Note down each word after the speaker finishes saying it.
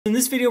In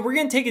this video, we're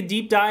going to take a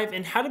deep dive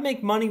in how to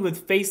make money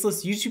with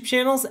faceless YouTube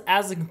channels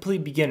as a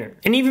complete beginner.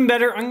 And even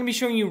better, I'm going to be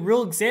showing you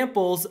real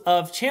examples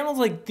of channels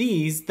like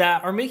these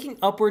that are making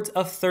upwards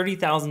of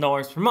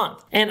 $30,000 per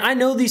month. And I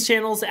know these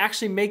channels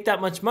actually make that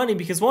much money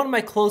because one of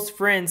my close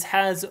friends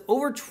has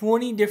over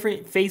 20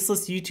 different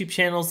faceless YouTube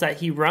channels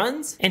that he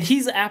runs. And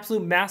he's an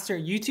absolute master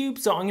at YouTube.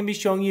 So I'm going to be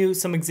showing you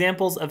some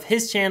examples of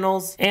his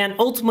channels and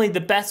ultimately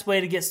the best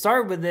way to get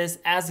started with this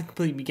as a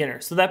complete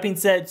beginner. So that being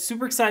said,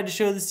 super excited to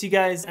show this to you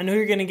guys. I know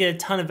you're going to get a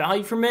ton of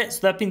value from it. So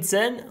that being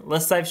said,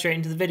 let's dive straight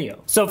into the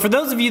video. So for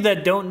those of you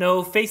that don't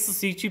know, faceless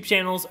YouTube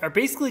channels are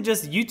basically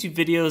just YouTube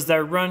videos that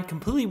are run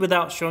completely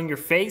without showing your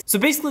face. So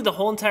basically the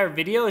whole entire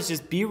video is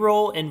just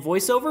B-roll and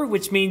voiceover,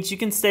 which means you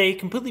can stay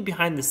completely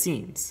behind the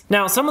scenes.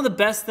 Now, some of the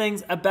best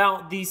things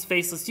about these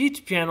faceless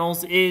YouTube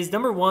channels is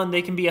number one,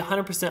 they can be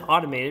 100%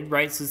 automated,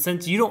 right? So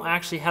since you don't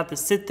actually have to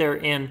sit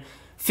there and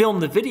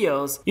film the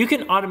videos, you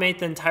can automate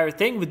the entire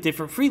thing with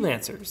different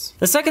freelancers.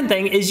 The second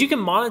thing is you can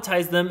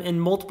monetize them in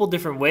multiple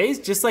different ways,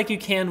 just like you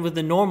can with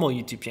the normal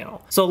YouTube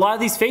channel. So a lot of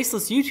these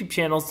faceless YouTube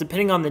channels,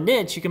 depending on the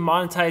niche, you can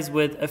monetize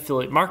with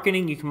affiliate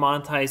marketing, you can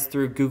monetize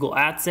through Google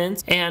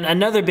AdSense, and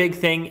another big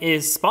thing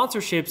is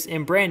sponsorships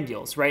and brand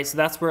deals, right? So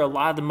that's where a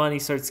lot of the money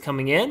starts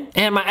coming in.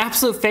 And my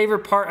absolute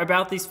favorite part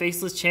about these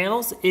faceless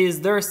channels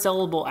is they're a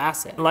sellable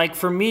asset. Like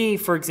for me,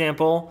 for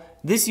example,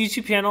 this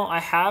YouTube channel I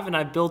have and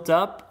I built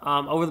up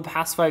over the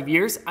past 5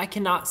 years, I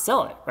cannot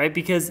sell it, right?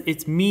 Because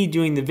it's me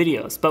doing the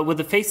videos. But with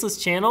a faceless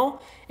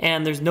channel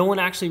and there's no one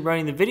actually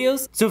running the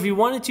videos, so if you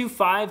wanted to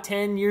 5,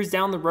 10 years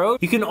down the road,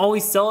 you can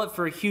always sell it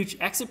for a huge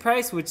exit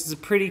price, which is a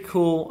pretty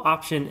cool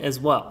option as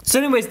well. So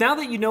anyways, now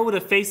that you know what a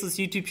faceless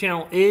YouTube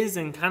channel is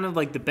and kind of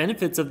like the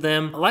benefits of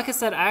them, like I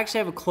said, I actually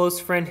have a close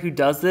friend who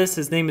does this.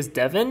 His name is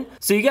Devin.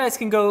 So you guys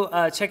can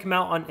go check him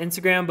out on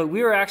Instagram, but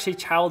we were actually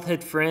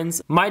childhood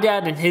friends. My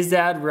dad and his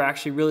dad were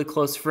actually really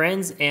close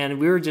friends, and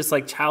we were just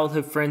like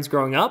childhood friends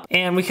growing up,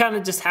 and we kind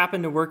of just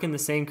happened to work in the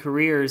same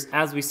careers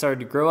as we started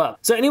to grow up.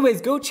 So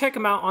anyways, go check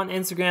him out on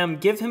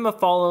Instagram, give him a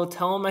follow,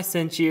 tell him I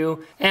sent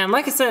you. And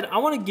like I said, I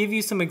want to give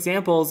you some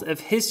examples of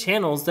his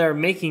channels that are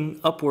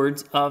making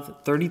upwards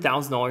of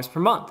 $30,000 per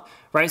month,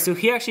 right? So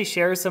he actually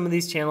shares some of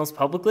these channels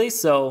publicly.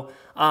 So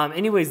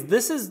anyways,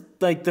 this is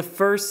like the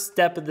first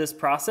step of this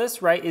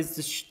process, right? Is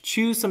to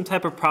choose some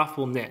type of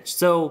profitable niche.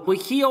 So what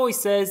he always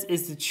says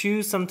is to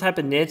choose some type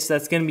of niche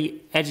that's going to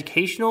be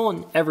educational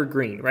and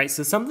evergreen, right?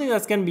 So something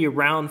that's going to be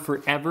around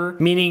forever,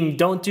 meaning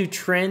don't do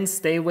trends,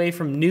 stay away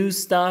from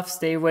news stuff,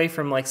 stay away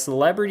from like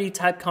celebrity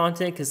type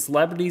content because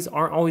celebrities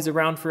aren't always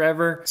around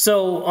forever.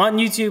 So on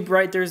YouTube,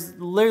 right, there's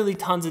literally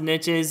tons of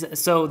niches.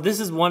 So this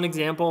is one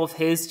example of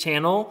his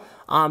channel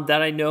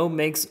that I know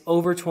makes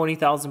over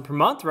 20,000 per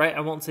month, right? I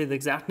won't say the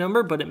exact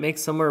number, but it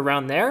makes somewhere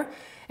around there.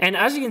 And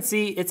as you can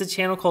see, it's a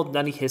channel called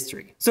Nutty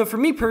History. So for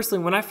me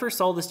personally, when I first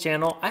saw this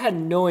channel, I had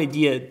no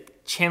idea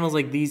channels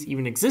like these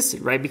even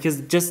existed, right? Because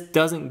it just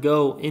doesn't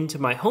go into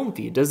my home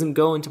feed, it doesn't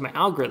go into my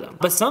algorithm.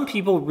 But some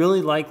people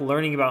really like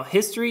learning about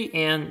history,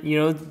 and you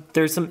know,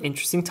 there's some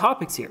interesting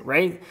topics here,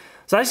 right?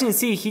 So as you can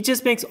see, he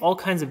just makes all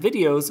kinds of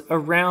videos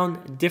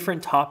around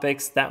different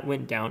topics that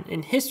went down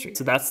in history.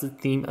 So that's the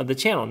theme of the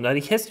channel, Nutty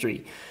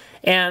History.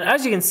 And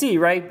as you can see,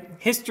 right,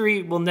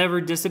 history will never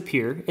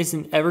disappear. It's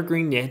an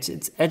evergreen niche,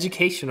 it's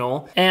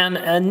educational. And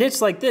a niche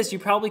like this, you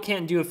probably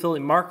can't do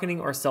affiliate marketing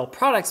or sell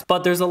products,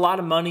 but there's a lot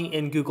of money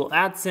in Google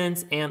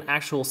AdSense and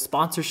actual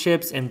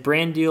sponsorships and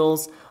brand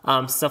deals,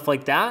 stuff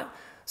like that.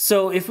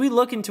 So if we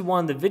look into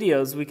one of the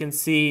videos, we can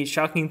see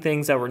shocking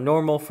things that were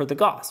normal for the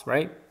Goths,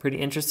 right? Pretty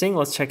interesting.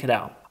 Let's check it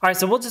out. All right,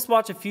 so we'll just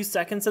watch a few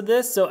seconds of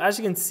this. So as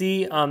you can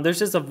see, there's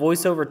just a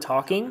voiceover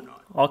talking.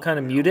 I'll kind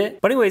of mute it.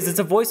 But anyways, it's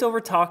a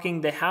voiceover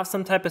talking. They have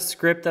some type of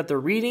script that they're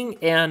reading,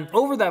 and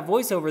over that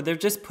voiceover, they're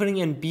just putting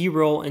in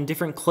B-roll and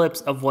different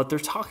clips of what they're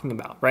talking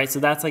about, right? So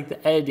that's like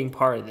the editing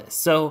part of this.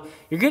 So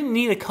you're gonna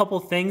need a couple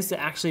things to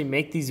actually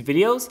make these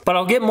videos, but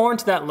I'll get more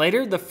into that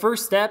later. The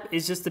first step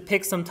is just to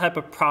pick some type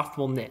of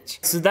profitable niche.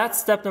 So that's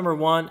step number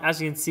one.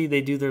 As you can see,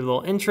 they do their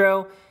little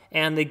intro,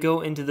 and they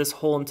go into this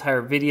whole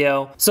entire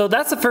video. So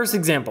that's the first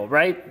example,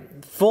 right?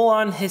 Full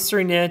on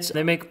history niche.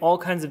 They make all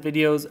kinds of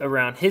videos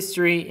around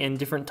history and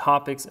different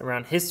topics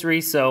around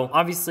history. So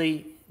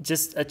obviously,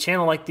 just a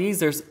channel like these,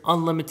 there's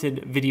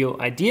unlimited video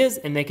ideas,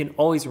 and they can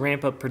always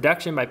ramp up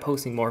production by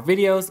posting more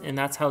videos, and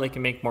that's how they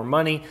can make more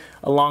money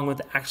along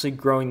with actually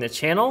growing the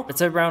channel.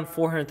 It's around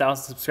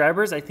 400,000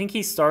 subscribers. I think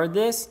he started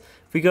this,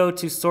 if we go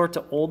to sort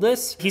to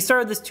oldest, he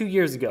started this 2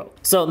 years ago.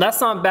 So that's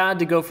not bad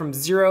to go from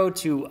 0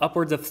 to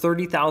upwards of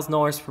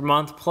 $30,000 per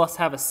month, plus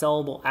have a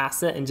sellable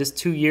asset in just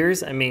 2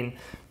 years. I mean,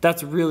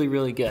 that's really,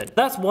 really good.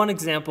 That's one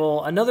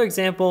example. Another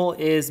example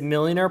is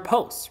millionaire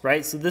posts,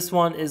 right? So this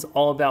one is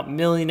all about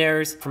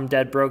millionaires, from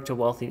dead broke to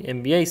wealthy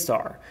NBA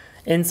star.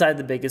 Inside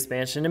the biggest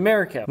mansion in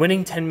America.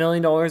 Winning $10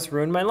 million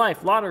ruined my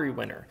life, lottery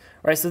winner,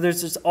 right? So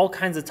there's just all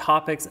kinds of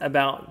topics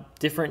about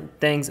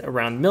different things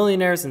around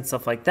millionaires and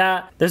stuff like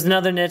that. There's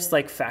another niche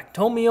like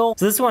Factomial.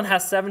 So this one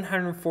has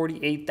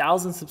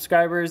 748,000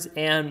 subscribers,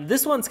 and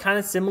this one's kind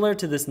of similar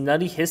to this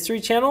Nutty History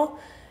channel.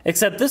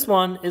 except this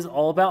one is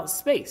all about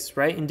space,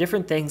 right? And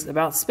different things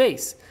about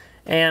space.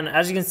 And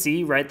as you can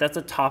see, right, that's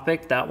a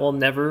topic that will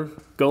never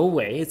go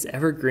away. It's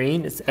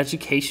evergreen, it's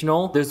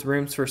educational. There's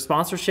rooms for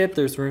sponsorship,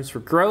 there's rooms for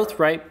growth,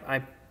 right?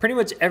 Pretty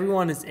much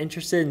everyone is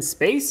interested in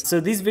space. So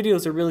these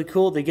videos are really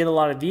cool. They get a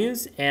lot of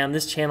views and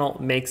this channel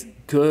makes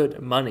good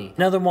money.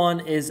 Another one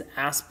is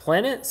Ask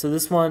Planet. So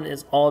this one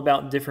is all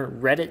about different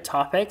Reddit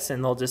topics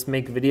and they'll just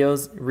make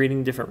videos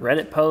reading different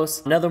Reddit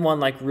posts. Another one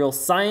like Real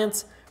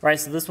Science, right?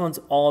 So this one's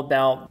all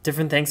about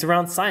different things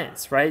around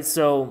science, right?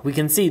 So we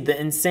can see the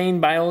insane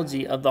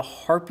biology of the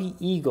harpy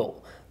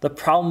eagle, the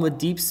problem with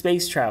deep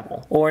space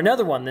travel, or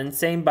another one, the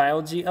insane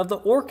biology of the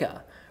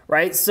orca,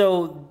 right?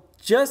 So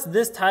just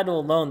this title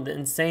alone, the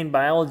insane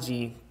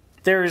biology,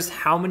 there's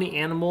how many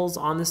animals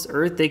on this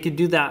earth. They could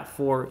do that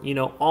for, you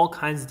know, all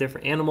kinds of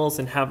different animals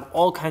and have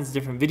all kinds of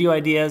different video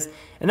ideas.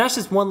 And that's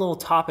just one little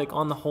topic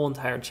on the whole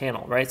entire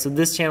channel, right? So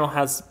this channel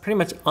has pretty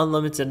much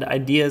unlimited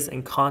ideas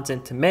and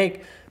content to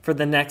make for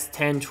the next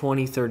 10,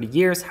 20, 30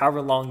 years,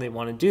 however long they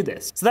want to do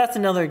this. So that's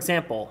another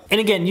example.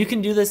 And again, you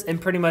can do this in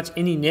pretty much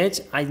any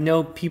niche. I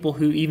know people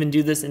who even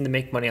do this in the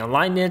make money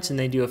online niche and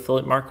they do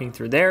affiliate marketing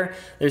through there.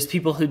 There's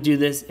people who do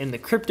this in the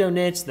crypto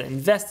niche, the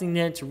investing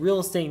niche,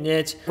 real estate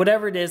niche,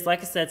 whatever it is.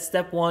 Like I said,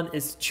 step one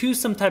is choose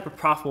some type of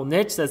profitable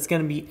niche that's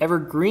going to be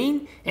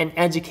evergreen and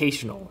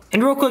educational.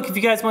 And real quick, if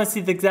you guys want to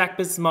see the exact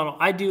business model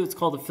I do, it's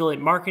called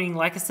affiliate marketing.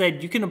 Like I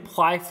said, you can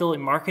apply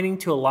affiliate marketing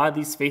to a lot of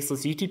these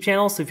faceless YouTube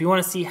channels. So if you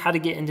want to see how to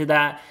get into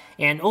that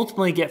and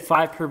ultimately get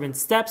 5 proven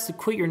steps to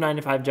quit your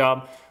 9-to-5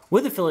 job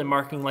with affiliate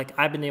marketing like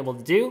I've been able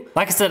to do.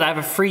 Like I said, I have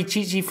a free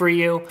cheat sheet for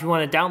you. If you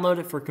want to download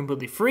it for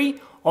completely free,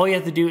 all you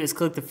have to do is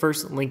click the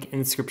first link in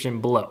the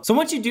description below. So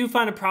once you do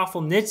find a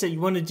profitable niche that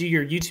you want to do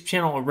your YouTube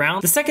channel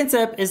around, the second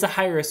step is to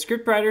hire a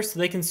script writer so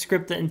they can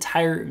script the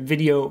entire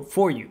video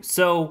for you.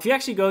 So if you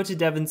actually go to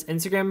Devin's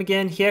Instagram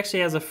again, he actually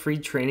has a free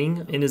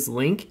training in his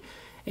link.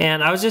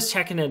 And I was just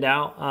checking it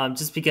out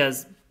just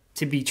because,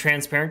 to be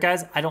transparent,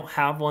 guys, I don't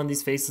have one of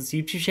these faceless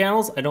YouTube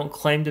channels. I don't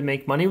claim to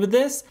make money with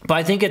this, but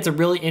I think it's a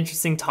really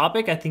interesting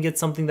topic. I think it's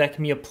something that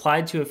can be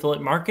applied to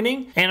affiliate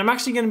marketing. And I'm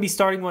actually going to be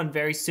starting one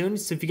very soon.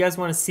 So if you guys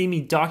want to see me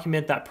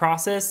document that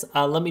process,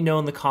 let me know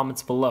in the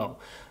comments below.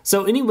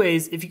 So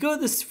anyways, if you go to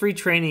this free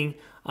training,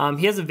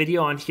 he has a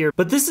video on here,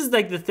 but this is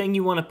like the thing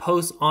you want to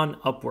post on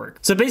Upwork.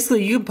 So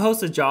basically you can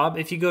post a job.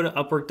 If you go to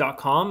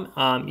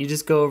upwork.com, you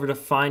just go over to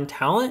find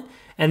talent,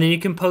 and then you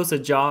can post a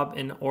job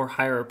or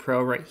hire a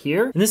pro right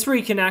here. And this is where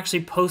you can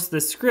actually post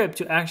the script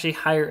to actually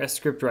hire a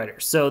script writer.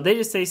 So they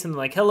just say something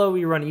like, hello,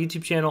 we run a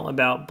YouTube channel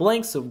about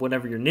blank, so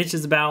whatever your niche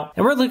is about.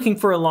 And we're looking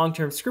for a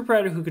long-term script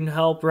writer who can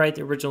help write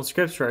the original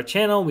scripts for our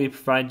channel. We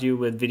provide you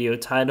with video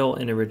title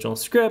and original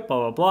script,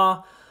 blah, blah,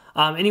 blah.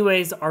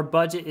 Anyways, our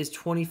budget is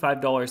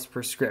 $25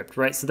 per script,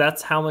 right? So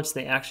that's how much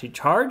they actually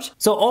charge.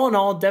 So all in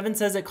all, Devin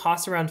says it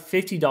costs around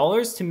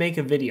 $50 to make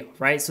a video,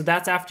 right? So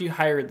that's after you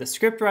hire the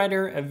script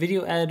writer, a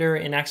video editor,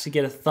 and actually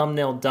get a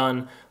thumbnail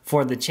done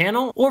for the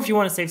channel. Or if you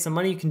want to save some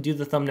money, you can do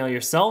the thumbnail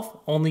yourself,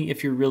 only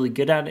if you're really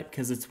good at it,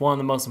 because it's one of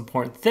the most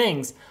important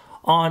things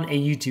on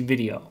a YouTube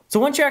video. So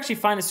once you actually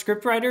find a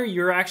scriptwriter,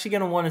 you're actually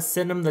gonna wanna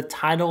send them the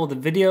title of the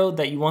video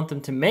that you want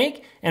them to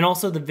make and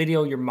also the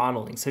video you're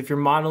modeling. So if you're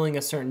modeling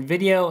a certain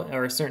video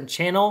or a certain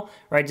channel,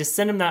 right, just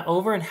send them that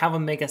over and have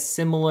them make a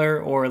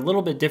similar or a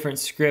little bit different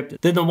script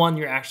than the one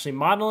you're actually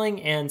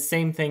modeling, and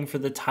same thing for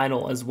the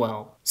title as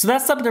well. So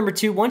that's step number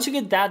 2. Once you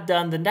get that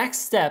done, the next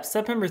step,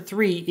 step number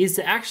 3, is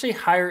to actually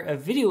hire a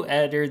video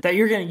editor that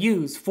you're gonna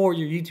use for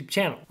your YouTube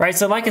channel, right?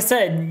 So like I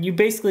said, you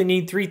basically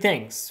need 3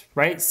 things,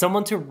 right?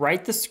 Someone to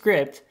write the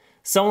script,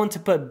 someone to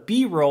put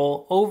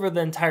B-roll over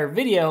the entire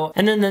video,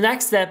 and then the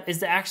next step is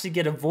to actually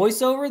get a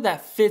voiceover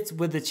that fits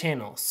with the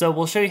channel. So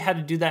we'll show you how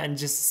to do that in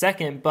just a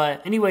second,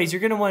 but anyways,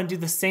 you're gonna wanna do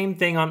the same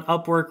thing on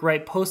Upwork,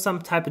 right? Post some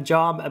type of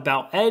job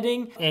about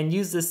editing and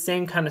use the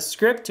same kind of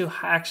script to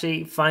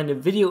actually find a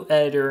video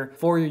editor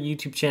for your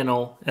YouTube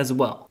channel as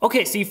well.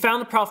 Okay, so you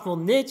found a profitable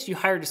niche, you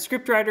hired a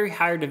scriptwriter, you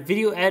hired a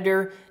video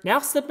editor. Now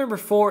step number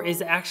 4 is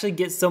to actually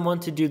get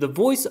someone to do the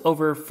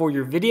voiceover for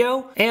your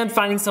video and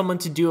finding someone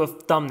to do a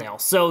thumbnail.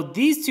 So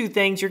these 2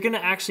 things you're gonna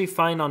actually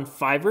find on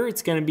Fiverr.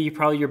 It's gonna be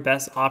probably your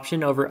best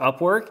option over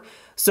Upwork.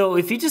 So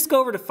if you just go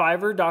over to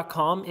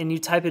fiverr.com and you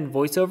type in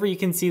voiceover, you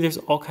can see there's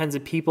all kinds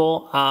of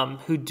people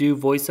who do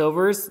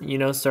voiceovers, you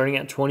know, starting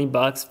at 20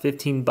 bucks,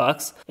 15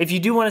 bucks. If you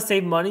do want to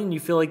save money and you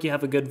feel like you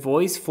have a good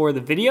voice for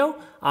the video,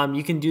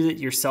 you can do it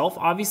yourself,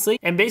 obviously.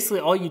 And basically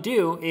all you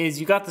do is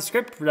you got the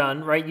script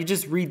done, right? You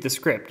just read the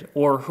script,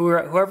 or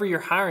whoever you're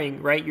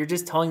hiring, right? You're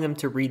just telling them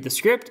to read the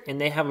script and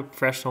they have a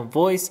professional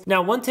voice.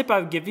 Now, one tip I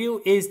would give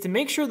you is to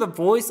make sure the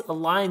voice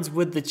aligns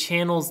with the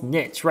channel's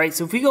niche, right?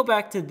 So if we go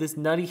back to this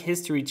nutty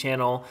history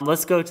channel,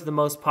 let's go to the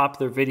most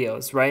popular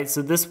videos, right?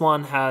 So this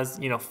one has,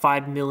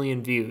 5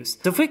 million views.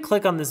 So if we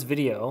click on this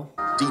video,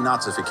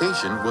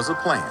 denazification was a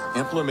plan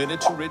implemented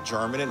to rid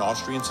German and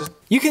Austrian systems.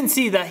 You can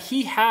see that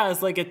he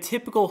has like a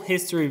typical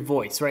history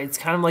voice, right? It's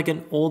kind of like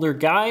an older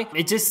guy.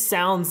 It just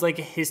sounds like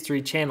a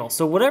history channel.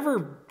 So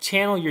whatever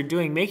channel you're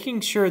doing,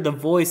 making sure the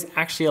voice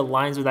actually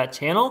aligns with that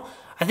channel,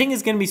 I I think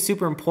is gonna be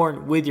super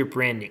important with your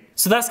branding.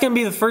 So that's gonna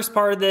be the first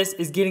part of this,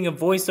 is getting a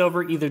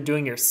voiceover, either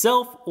doing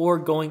yourself or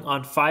going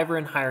on Fiverr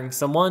and hiring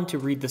someone to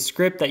read the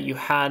script that you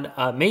had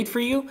made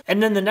for you.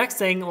 And then the next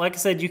thing, like I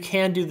said, you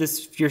can do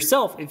this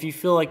yourself if you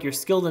feel like you're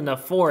skilled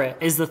enough for it,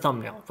 is the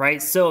thumbnail,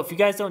 right? So if you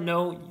guys don't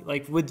know,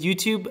 like with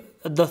YouTube,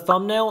 the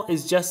thumbnail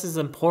is just as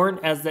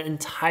important as the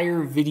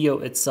entire video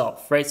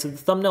itself, right? So the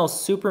thumbnail is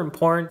super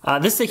important.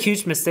 This is a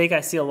huge mistake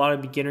I see a lot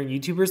of beginner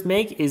YouTubers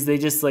make, is they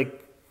just like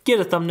get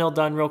a thumbnail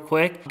done real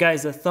quick.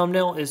 Guys, the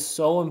thumbnail is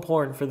so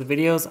important for the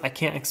videos. I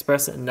can't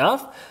express it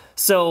enough.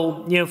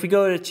 So, you know, if we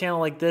go to a channel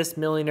like this,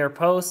 Millionaire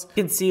Post,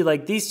 you can see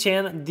like these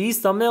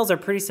thumbnails are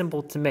pretty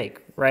simple to make,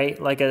 right?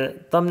 Like a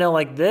thumbnail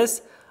like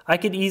this, I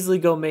could easily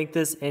go make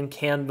this in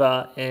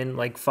Canva in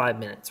like 5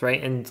 minutes,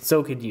 right? And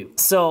so could you.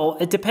 So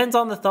it depends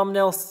on the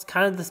thumbnails,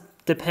 kind of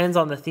depends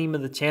on the theme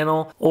of the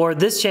channel. Or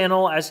this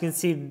channel, as you can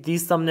see,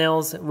 these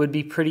thumbnails would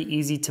be pretty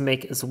easy to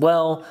make as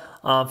well.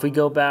 If we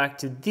go back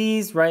to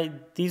these, right,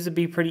 these would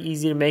be pretty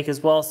easy to make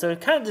as well. So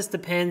it kind of just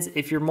depends.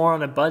 If you're more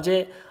on a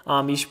budget,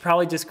 you should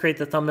probably just create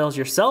the thumbnails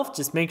yourself.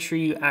 Just make sure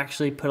you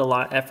actually put a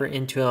lot of effort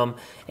into them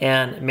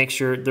and make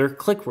sure they're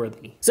click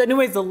worthy. So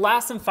anyways, the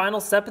last and final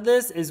step of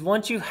this is,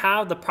 once you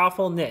have the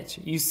profitable niche,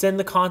 you send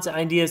the content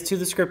ideas to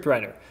the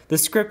scriptwriter. The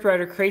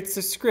scriptwriter creates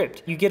the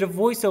script. You get a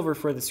voiceover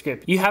for the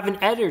script. You have an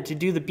editor to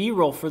do the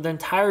B-roll for the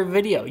entire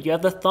video. You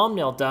have the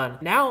thumbnail done.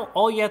 Now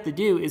all you have to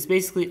do is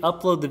basically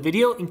upload the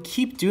video and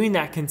keep doing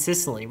that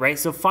consistently, right?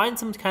 So find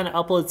some kind of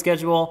upload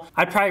schedule.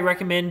 I'd probably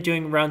recommend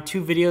doing around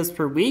 2 videos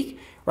per week,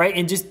 right?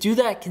 And just do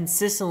that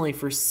consistently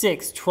for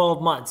 6,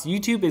 12 months.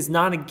 YouTube is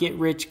not a get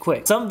rich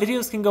quick. Some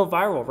videos can go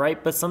viral,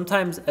 right? But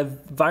sometimes a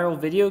viral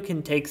video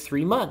can take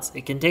 3 months.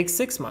 It can take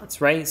 6 months,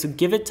 right? So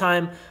give it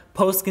time.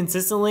 Post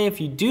consistently.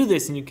 If you do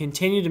this and you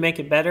continue to make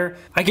it better,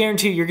 I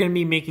guarantee you're going to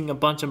be making a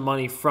bunch of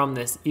money from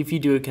this if you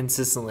do it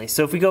consistently.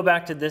 So if we go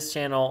back to this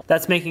channel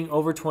that's making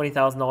over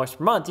 $20,000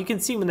 per month, you can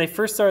see when they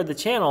first started the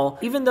channel,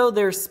 even though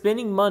they're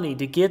spending money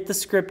to get the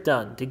script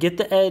done, to get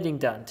the editing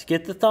done, to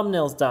get the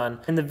thumbnails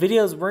done, and the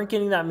videos weren't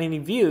getting that many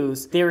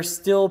views, they were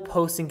still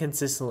posting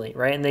consistently,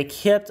 right? And they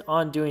kept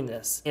on doing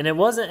this. And it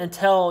wasn't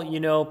until, you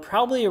know,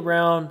 probably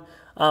around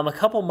a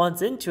couple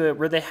months into it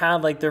where they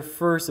had like their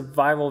first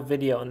viral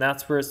video, and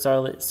that's where it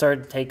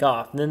started to take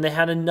off. And then they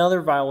had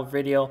another viral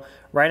video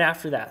right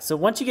after that. So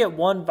once you get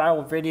one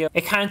viral video,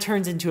 it kind of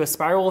turns into a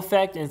spiral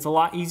effect, and it's a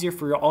lot easier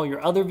for all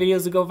your other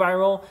videos to go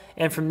viral.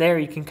 And from there,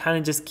 you can kind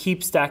of just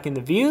keep stacking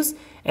the views.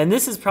 And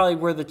this is probably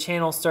where the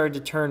channel started to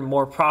turn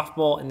more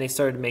profitable and they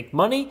started to make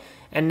money.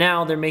 And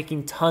now they're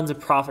making tons of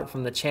profit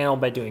from the channel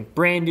by doing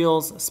brand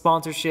deals,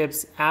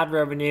 sponsorships, ad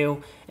revenue,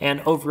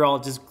 and overall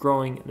just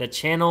growing the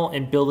channel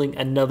and building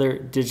another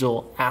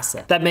digital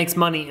asset that makes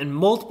money in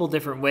multiple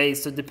different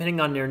ways. So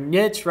depending on your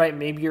niche, right?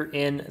 Maybe you're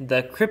in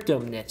the crypto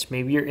niche,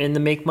 maybe you're in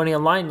the make money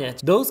online niche.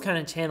 Those kind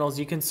of channels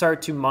you can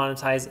start to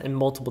monetize in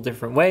multiple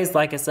different ways.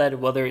 Like I said,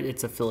 whether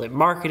it's affiliate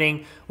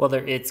marketing,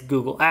 whether it's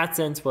Google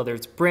AdSense, whether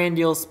it's brand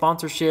deals,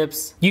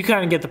 sponsorships, you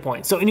kind of get the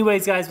point. So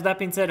anyways, guys, with that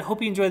being said, I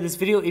hope you enjoyed this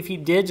video. If you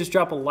did, just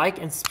drop a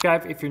like and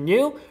subscribe if you're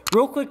new.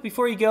 Real quick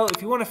before you go,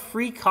 if you want a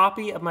free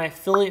copy of my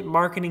affiliate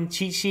marketing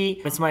cheat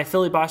sheet, it's my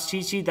Affiliate Boss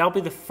cheat sheet. That'll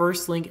be the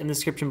first link in the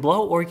description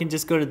below, or you can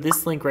just go to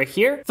this link right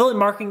here. Affiliate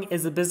marketing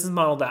is a business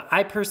model that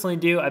I personally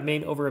do. I've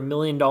made over $1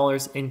 million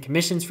in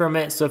commissions from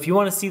it. So if you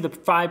want to see the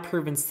 5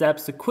 proven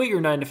steps to quit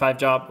your 9-to-5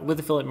 job with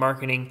affiliate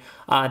marketing,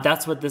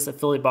 that's what this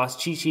Affiliate Boss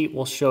cheat sheet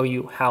will show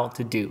you how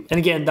to do. And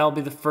again, that'll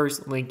be the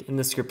first link in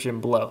the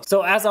description below.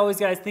 So as always,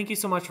 guys, thank you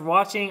so much for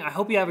watching. I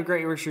hope you have a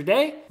great rest of your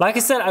day. Like I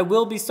said, I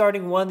will be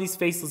starting one of these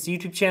faceless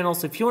YouTube channels.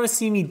 So if you want to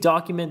see me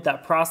document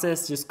that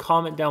process, just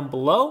comment down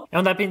below. And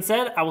with that being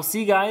said, I will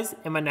see you guys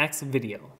in my next video.